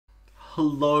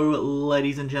Hello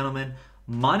ladies and gentlemen,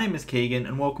 my name is Keegan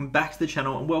and welcome back to the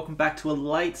channel and welcome back to a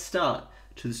late start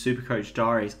to the Supercoach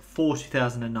Diaries for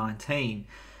 2019.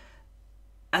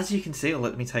 As you can see,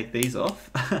 let me take these off.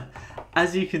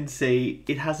 As you can see,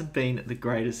 it hasn't been the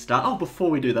greatest start. Oh, before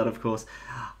we do that, of course,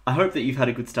 I hope that you've had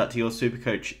a good start to your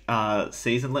Supercoach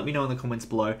season. Let me know in the comments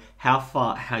below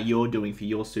how you're doing for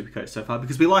your Supercoach so far,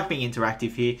 because we like being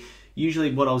interactive here.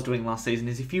 Usually what I was doing last season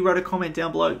is if you wrote a comment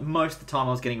down below, most of the time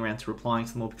I was getting around to replying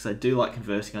to them all because I do like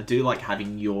conversing. I do like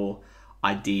having your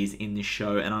ideas in this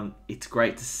show, and it's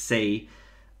great to see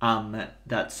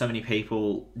that so many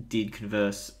people did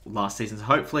converse last season. So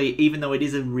hopefully, even though it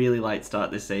is a really late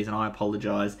start this season, I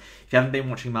apologise. If you haven't been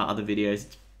watching my other videos,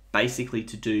 it's basically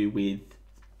to do with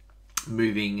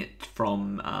moving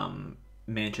from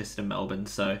Manchester to Melbourne.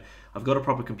 So I've got a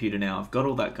proper computer now. I've got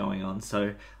all that going on.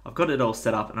 So I've got it all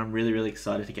set up and I'm really, really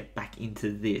excited to get back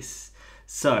into this.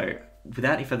 So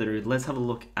without any further ado, let's have a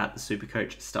look at the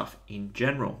Supercoach stuff in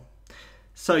general.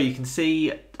 So you can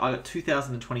see I got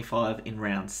 2025 in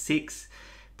round 6.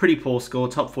 Pretty poor score,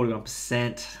 top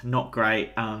 41%, not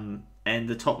great. And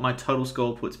my total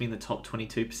score puts me in the top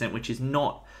 22%, which is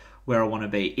not where I want to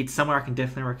be. It's somewhere I can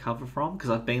definitely recover from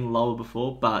because I've been lower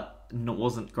before, but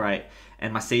wasn't great.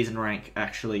 And my season rank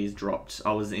actually is dropped.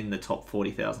 I was in the top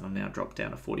 40,000. I'm now dropped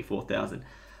down to 44,000.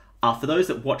 For those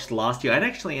that watched last year, I'd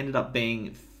actually ended up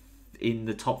being in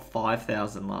the top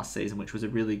 5,000 last season, which was a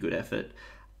really good effort.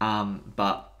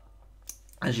 But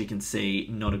as you can see,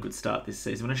 not a good start this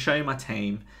season. I'm going to show you my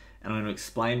team and I'm going to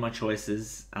explain my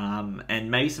choices and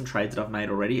maybe some trades that I've made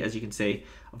already. As you can see,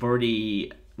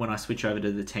 when I switch over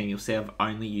to the team, you'll see I've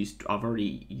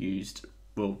already used,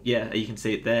 well, yeah, you can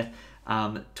see it there,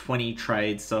 20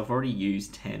 trades. So I've already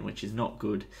used 10, which is not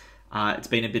good. It's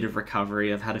been a bit of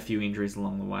recovery. I've had a few injuries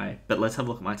along the way, but let's have a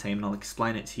look at my team and I'll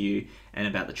explain it to you and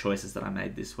about the choices that I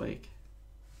made this week.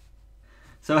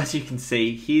 So as you can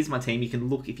see, here's my team. You can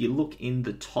look, if you look in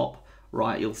the top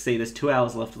right, you'll see there's 2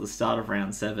 hours left to the start of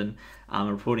round 7. I'm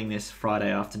reporting this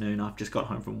Friday afternoon. I've just got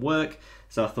home from work,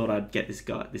 so I thought I'd get this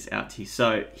out to you.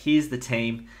 So here's the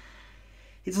team.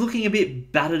 It's looking a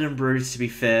bit battered and bruised, to be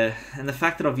fair, and the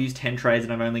fact that I've used 10 trades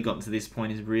and I've only gotten to this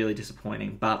point is really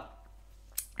disappointing. But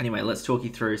anyway, let's talk you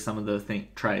through some of the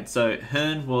trades. So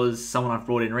Hearn was someone I've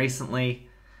brought in recently.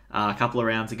 A couple of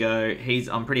rounds ago.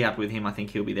 I'm pretty happy with him. I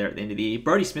think he'll be there at the end of the year.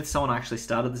 Brodie Smith's someone I actually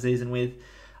started the season with.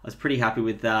 I was pretty happy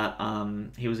with that.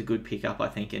 He was a good pickup, I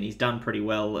think, and he's done pretty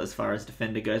well as far as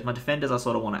defender goes. My defenders, I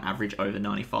sort of want to average over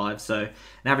 95, so an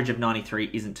average of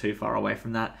 93 isn't too far away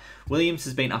from that. Williams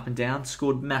has been up and down,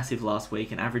 scored massive last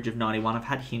week, an average of 91. I've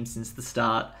had him since the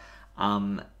start,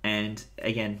 and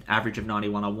again, average of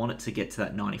 91. I want it to get to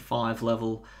that 95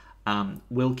 level.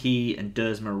 Wilkie and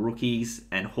Dersma are rookies,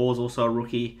 and Hawes also a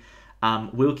rookie.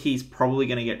 Wilkie's probably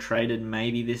going to get traded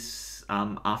maybe this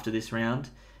after this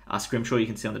round. Scrimshaw you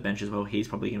can see on the bench as well. He's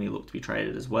probably going to look to be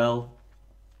traded as well.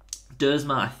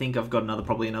 Dersma, I think I've got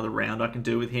probably another round I can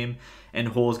do with him. And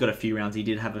Hawes got a few rounds. He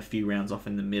did have a few rounds off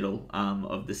in the middle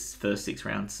of this first 6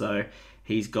 rounds, so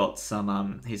he's got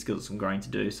some growing to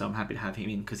do. So I'm happy to have him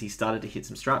in because he started to hit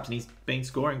some straps and he's been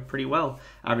scoring pretty well.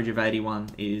 Average of 81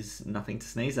 is nothing to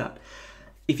sneeze at.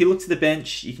 If you look to the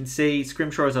bench, you can see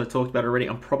Scrimshaw, as I've talked about already.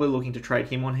 I'm probably looking to trade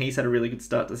him on. He's had a really good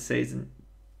start to the season.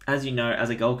 As you know, as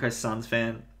a Gold Coast Suns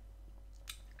fan,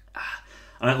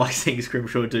 I don't like seeing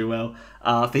Scrimshaw do well.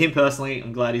 For him personally,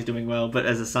 I'm glad he's doing well, but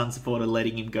as a Suns supporter,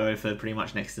 letting him go for pretty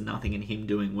much next to nothing and him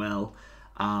doing well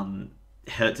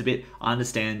hurts a bit. I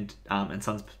understand, and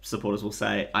Suns supporters will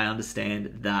say, I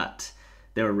understand that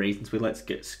there are reasons we let's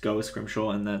go with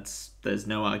Scrimshaw, and there's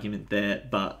no argument there,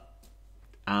 but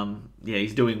yeah,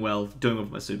 he's doing well with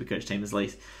my Supercoach team at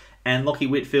least. And Lachie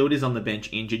Whitfield is on the bench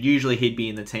injured. Usually he'd be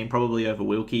in the team, probably over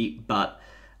Wilkie, but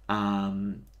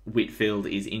Whitfield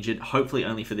is injured, hopefully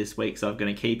only for this week, so I'm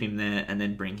going to keep him there and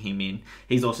then bring him in.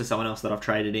 He's also someone else that I've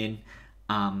traded in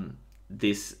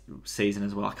this season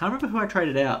as well. I can't remember who I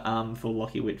traded out for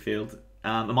Lachie Whitfield.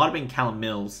 It might have been Callum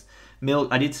Mills.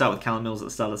 I did start with Callum Mills at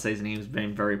the start of the season. He was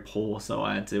being very poor, so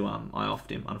I had to I offed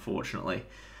him, unfortunately.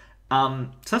 So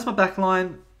that's my back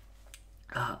line.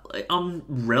 I'm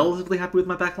relatively happy with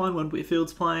my back line when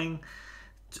Whitfield's playing.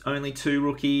 Only 2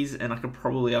 rookies, and I could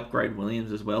probably upgrade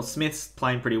Williams as well. Smith's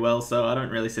playing pretty well, so I don't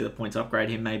really see the point to upgrade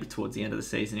him maybe towards the end of the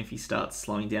season if he starts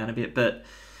slowing down a bit. But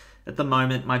at the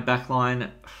moment, my back line,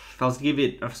 if I was to give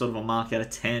it a sort of a mark out of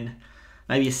 10,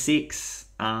 maybe a 6.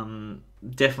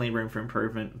 Definitely room for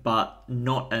improvement, but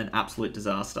not an absolute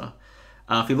disaster.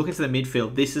 If you look into the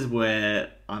midfield, this is where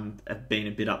I've been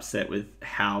a bit upset with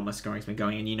how my scoring's been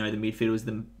going. And you know, the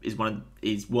midfield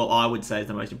is what I would say is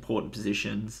the most important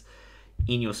positions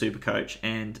in your Supercoach,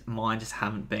 and mine just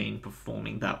haven't been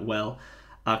performing that well.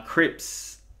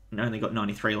 Cripps only got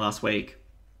 93 last week.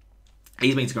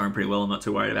 He's been scoring pretty well. I'm not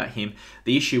too worried about him.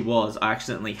 The issue was I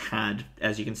accidentally had,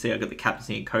 as you can see, I got the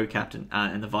captaincy and co-captain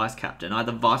and the vice-captain. I had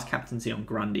the vice-captaincy on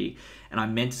Grundy, and I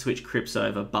meant to switch Cripps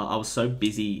over, but I was so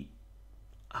busy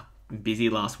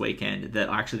last weekend that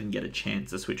I actually didn't get a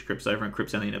chance to switch Cripps over, and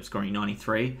Cripps only ended up scoring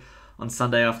 93 on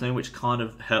Sunday afternoon, which kind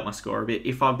of hurt my score a bit.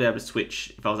 If I was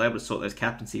able to sort those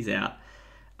captaincies out,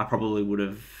 I probably would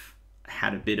have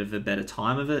had a bit of a better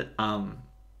time of it.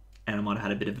 And I might have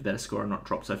had a bit of a better score and not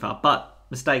dropped so far. But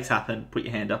mistakes happen. Put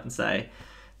your hand up and say,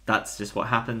 that's just what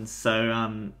happens.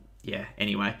 So, yeah,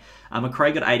 anyway.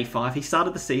 McRae got 85. He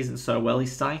started the season so well.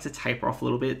 He's starting to taper off a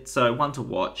little bit. So, one to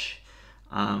watch.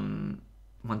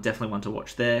 Definitely one to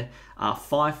watch there.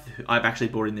 Fife, I've actually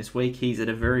bought in this week. He's at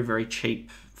a very, very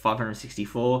cheap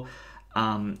 564.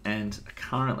 And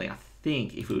currently, I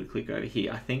think, if we would click over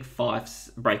here, I think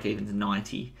Fife's break-even's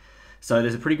 90. So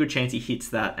there's a pretty good chance he hits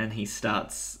that and he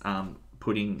starts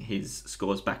putting his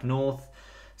scores back north.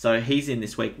 So he's in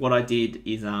this week. What I did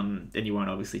is, and you won't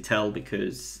obviously tell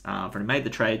because when I made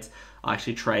the trades, I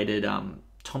actually traded Tom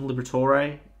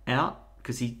Liberatore out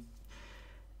because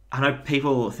I know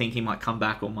people think he might come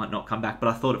back or might not come back, but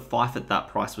I thought Fife at that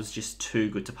price was just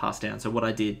too good to pass down. So what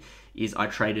I did is I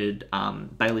traded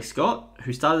Bailey Scott,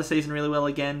 who started the season really well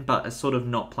again, but is sort of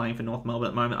not playing for North Melbourne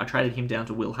at the moment. I traded him down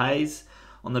to Will Hayes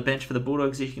on the bench for the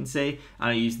Bulldogs, as you can see. And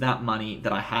I used that money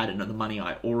that I had and the money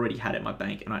I already had in my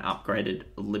bank, and I upgraded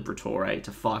Liberatore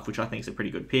to Fife, which I think is a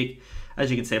pretty good pick. As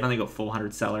you can see, I've only got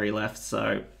 400 salary left,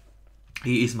 so I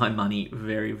used my money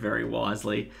very, very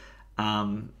wisely.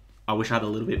 I wish I had a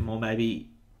little bit more maybe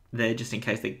there, just in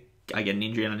case I get an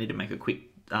injury and I need to make a quick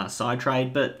side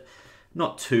trade, but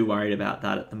not too worried about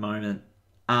that at the moment.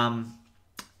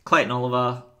 Clayton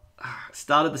Oliver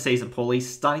started the season poorly,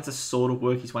 starting to sort of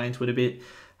work his way into it a bit.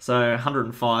 So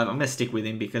 105, I'm going to stick with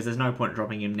him because there's no point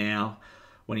dropping him now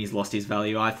when he's lost his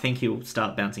value. I think he'll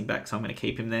start bouncing back, so I'm going to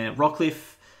keep him there.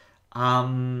 Rockcliffe,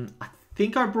 I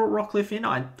think I brought Rockcliffe in.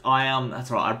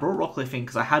 That's right, I brought Rockcliffe in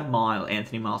because I had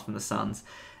Anthony Miles from the Suns,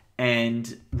 and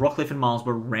Rockcliffe and Miles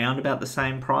were around about the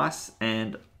same price,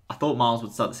 and I thought Miles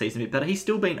would start the season a bit better. He's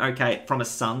still been okay from a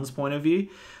Suns point of view,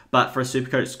 but for a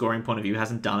Supercoach scoring point of view,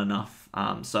 hasn't done enough.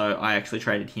 So I actually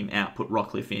traded him out, put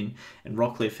Rockcliffe in, and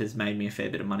Rockcliffe has made me a fair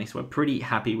bit of money. So we're pretty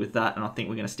happy with that, and I think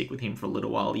we're going to stick with him for a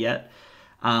little while yet.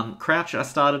 Crouch I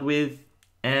started with,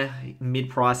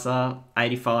 mid-pricer,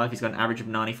 85. He's got an average of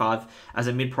 95. As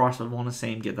a mid-pricer, I want to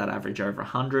see him get that average over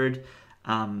 100.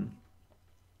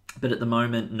 But at the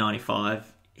moment,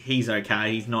 95. He's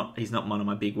okay. He's not one of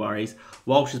my big worries.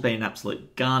 Walsh has been an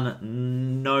absolute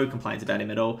gun. No complaints about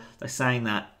him at all. They're saying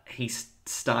that he's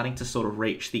starting to sort of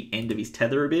reach the end of his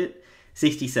tether a bit.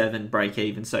 67 break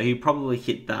even. So he'll probably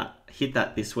hit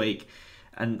that this week.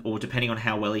 Or depending on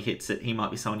how well he hits it, he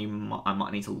might be someone I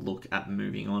might need to look at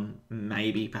moving on.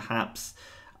 Maybe, perhaps.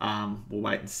 We'll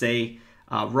wait and see.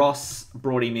 Ross,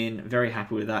 brought him in, very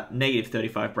happy with that. Negative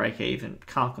 35 break even,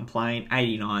 can't complain.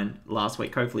 89 last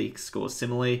week, hopefully he scores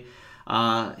similarly.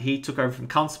 He took over from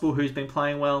Constable, who's been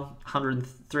playing well,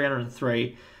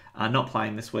 303. Not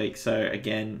playing this week, so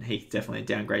again, he's definitely a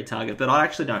downgrade target. But I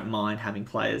actually don't mind having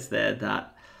players there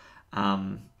that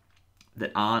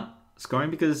aren't scoring,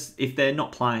 because if they're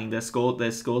not playing, their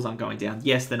scores aren't going down.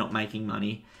 Yes, they're not making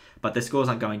money, but their scores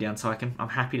aren't going down, so I'm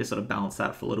happy to sort of balance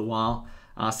that for a little while.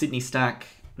 Sydney Stack,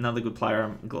 another good player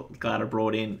I'm glad I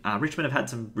brought in. Richmond have had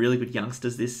some really good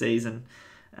youngsters this season.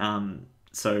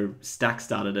 So Stack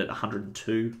started at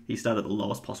 102. He started at the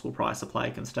lowest possible price a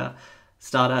player can start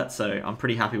at, so I'm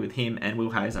pretty happy with him. And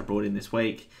Will Hayes I brought in this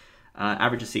week.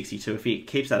 Average of 62. If he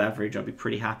keeps that average, I'll be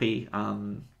pretty happy.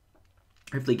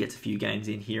 Hopefully gets a few games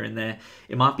in here and there.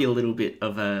 It might be a little bit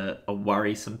of a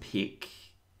worrisome pick,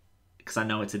 because I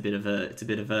know it's a bit of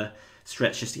a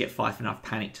stretch just to get Fife enough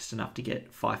panic, just enough to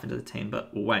get Fife into the team,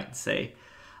 but we'll wait and see.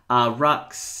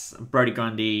 Rucks, Brodie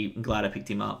Grundy, I'm glad I picked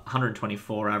him up.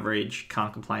 124 average,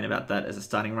 can't complain about that as a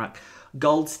starting ruck.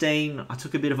 Goldstein, I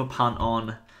took a bit of a punt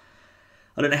on.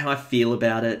 I don't know how I feel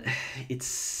about it.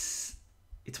 It's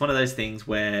one of those things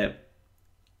where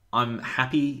I'm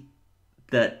happy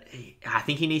that I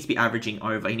think he needs to be averaging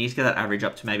over. He needs to get that average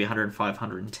up to maybe 105,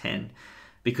 110.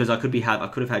 Because I could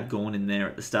have had Gawn in there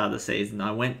at the start of the season.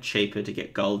 I went cheaper to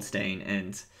get Goldstein,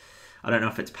 and I don't know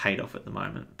if it's paid off at the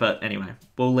moment. But anyway,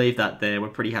 we'll leave that there. We're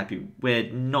pretty happy.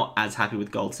 We're not as happy with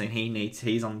Goldstein. He's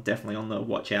definitely on the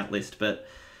watch out list. But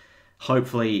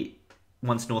hopefully,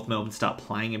 once North Melbourne start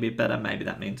playing a bit better, maybe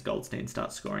that means Goldstein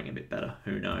starts scoring a bit better.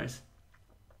 Who knows?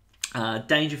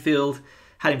 Dangerfield,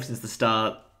 had him since the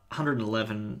start.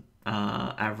 111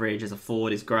 average as a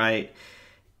forward is great.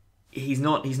 He's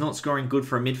not scoring good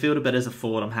for a midfielder, but as a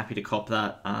forward, I'm happy to cop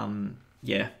that.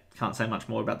 Yeah, can't say much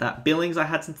more about that. Billings I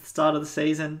had since the start of the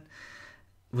season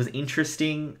was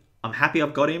interesting. I'm happy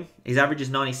I've got him. His average is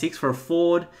 96 for a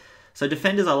forward. So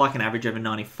defenders, I like an average over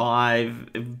 95.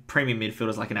 Premium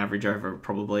midfielders like an average over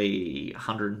probably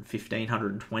 115,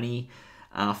 120.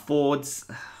 Forwards,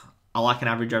 I like an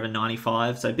average over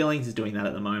 95. So Billings is doing that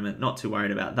at the moment. Not too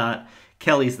worried about that.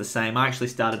 Kelly's the same. I actually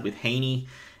started with Heaney,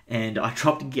 and I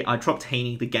dropped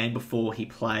Heaney the game before he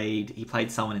played. He played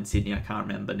someone in Sydney, I can't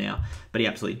remember now, but he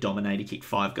absolutely dominated. He kicked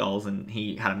 5 goals, and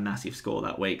he had a massive score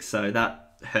that week. So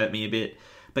that hurt me a bit.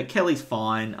 But Kelly's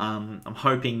fine. I'm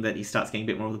hoping that he starts getting a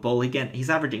bit more of the ball. Again, he's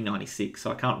averaging 96,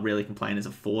 so I can't really complain as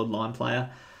a forward line player.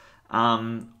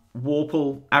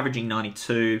 Warple, averaging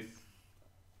 92.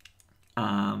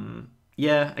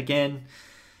 Yeah, again,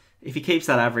 if he keeps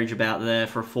that average about there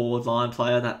for a forward line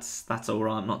player, that's all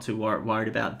right. I'm not too worried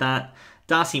about that.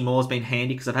 Darcy Moore's been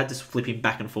handy because I've had to flip him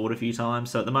back and forward a few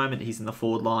times. So at the moment, he's in the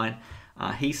forward line.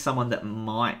 He's someone that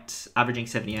might, averaging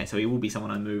 78, so he will be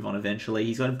someone I move on eventually.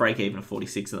 He's got a break even of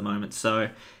 46 at the moment, so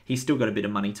he's still got a bit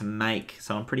of money to make,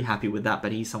 so I'm pretty happy with that,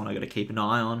 but he's someone I've got to keep an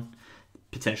eye on,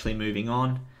 potentially moving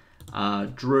on.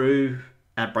 Drew,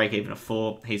 at break even of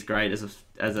 4, he's great as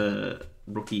a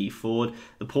rookie forward.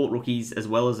 The Port rookies, as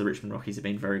well as the Richmond rookies, have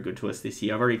been very good to us this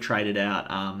year. I've already traded out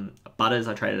Butters,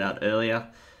 I traded out earlier.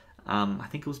 I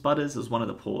think it was Butters. It was one of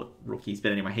the Port rookies.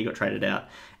 But anyway, he got traded out.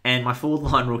 And my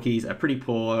forward line rookies are pretty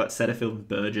poor. Setterfield and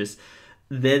Burgess.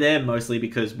 They're there mostly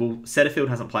because, well, Setterfield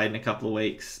hasn't played in a couple of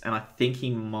weeks. And I think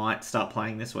he might start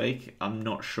playing this week. I'm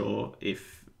not sure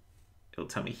if it'll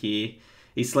tell me here.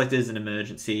 He's selected as an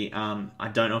emergency. I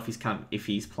don't know if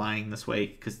he's playing this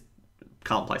week because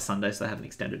can't play Sunday, so they have an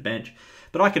extended bench.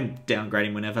 But I can downgrade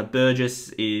him whenever. Burgess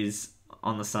is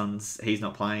on the Suns. He's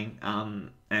not playing.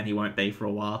 And he won't be for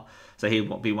a while. So he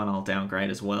won't be one I'll downgrade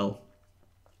as well.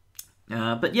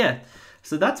 But yeah,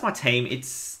 so that's my team.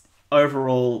 It's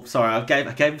overall, sorry, I gave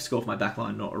a score for my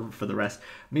backline, not for the rest.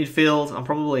 Midfield, I'm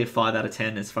probably a 5 out of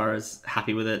 10 as far as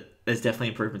happy with it. There's definitely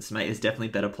improvements to make. There's definitely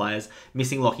better players.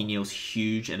 Missing Lachie Neale's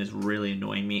huge and is really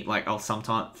annoying me. Like, some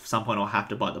point I'll have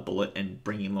to bite the bullet and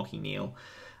bring in Lachie Neale.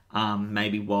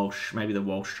 Maybe the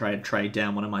Walsh trade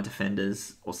down one of my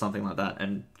defenders or something like that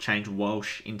and change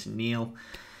Walsh into Neale.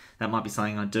 That might be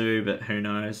something I do, but who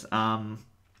knows. My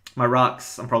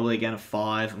rucks, I'm probably again a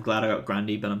 5. I'm glad I got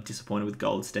Grundy, but I'm disappointed with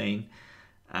Goldstein.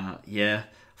 Yeah.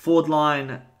 Forward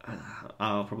line,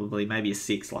 probably maybe a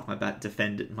 6, like my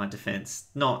defense.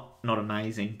 Not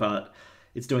amazing, but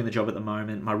it's doing the job at the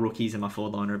moment. My rookies and my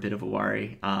forward line are a bit of a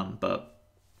worry, but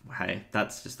hey,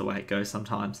 that's just the way it goes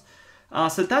sometimes.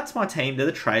 So that's my team. They're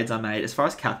the trades I made. As far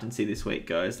as captaincy this week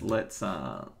goes, let's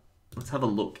have a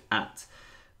look at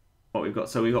what we've got.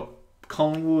 So we've got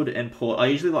Collingwood and Port. I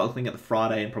usually like looking at the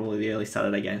Friday and probably the early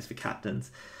Saturday games for captains.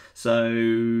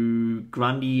 So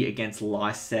Grundy against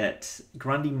Lycett.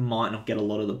 Grundy might not get a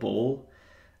lot of the ball.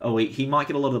 Oh, he might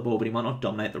get a lot of the ball, but he might not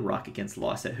dominate the ruck against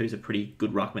Lycett, who's a pretty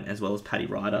good ruckman, as well as Paddy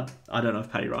Ryder. I don't know if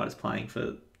Paddy Ryder's playing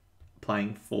for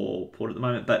Port at the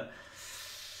moment, but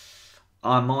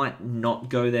I might not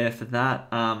go there for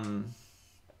that. Doesn't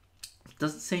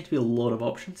seem to be a lot of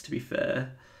options, to be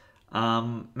fair.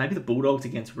 Maybe the Bulldogs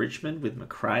against Richmond with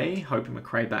McRae, hoping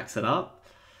McRae backs it up.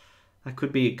 That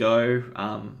could be a go.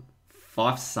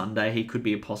 Fife Sunday, he could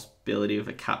be a possibility of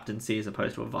a captaincy as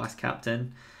opposed to a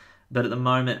vice-captain. But at the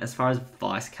moment, as far as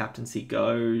vice-captaincy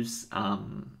goes, I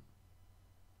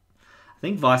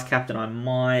think vice-captain I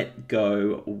might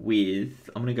go with...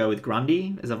 I'm going to go with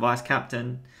Grundy as a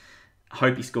vice-captain. I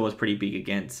hope he scores pretty big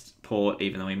against Port,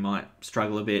 even though he might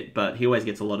struggle a bit, but he always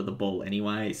gets a lot of the ball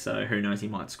anyway, so who knows, he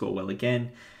might score well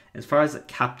again. As far as a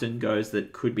captain goes,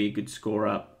 that could be a good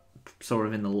scorer, sort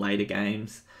of in the later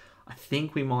games, I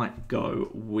think we might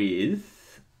go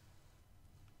with...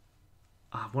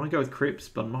 I want to go with Cripps,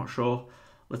 but I'm not sure.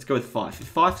 Let's go with Fife. If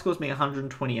Fife scores me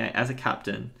 128 as a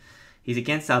captain, he's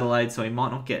against Adelaide, so he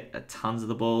might not get tons of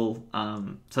the ball,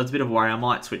 so it's a bit of a worry. I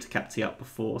might switch the captaincy up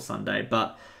before Sunday,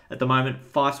 but at the moment,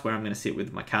 Fife's where I'm going to sit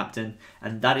with my captain,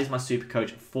 and that is my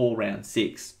Supercoach for round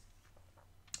 6.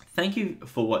 Thank you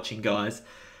for watching, guys.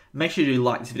 Make sure you do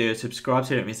like this video, subscribe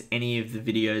so you don't miss any of the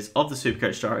videos of the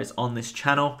Supercoach Diaries on this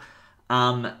channel.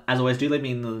 As always, do let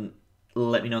me know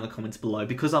in the comments below,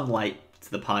 because I'm late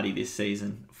to the party this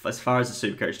season. As far as the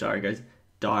Supercoach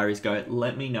Diaries go,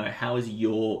 let me know, how is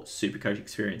your Supercoach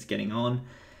experience getting on?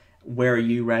 Where are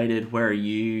you rated? What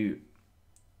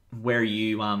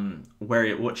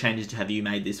changes have you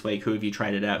made this week? Who have you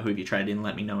traded out? Who have you traded in?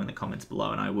 Let me know in the comments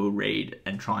below, and I will read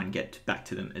and try and get back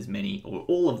to them, as many or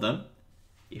all of them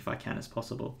if I can as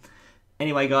possible.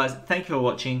 Anyway, guys, thank you for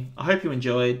watching. I hope you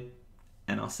enjoyed,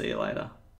 and I'll see you later.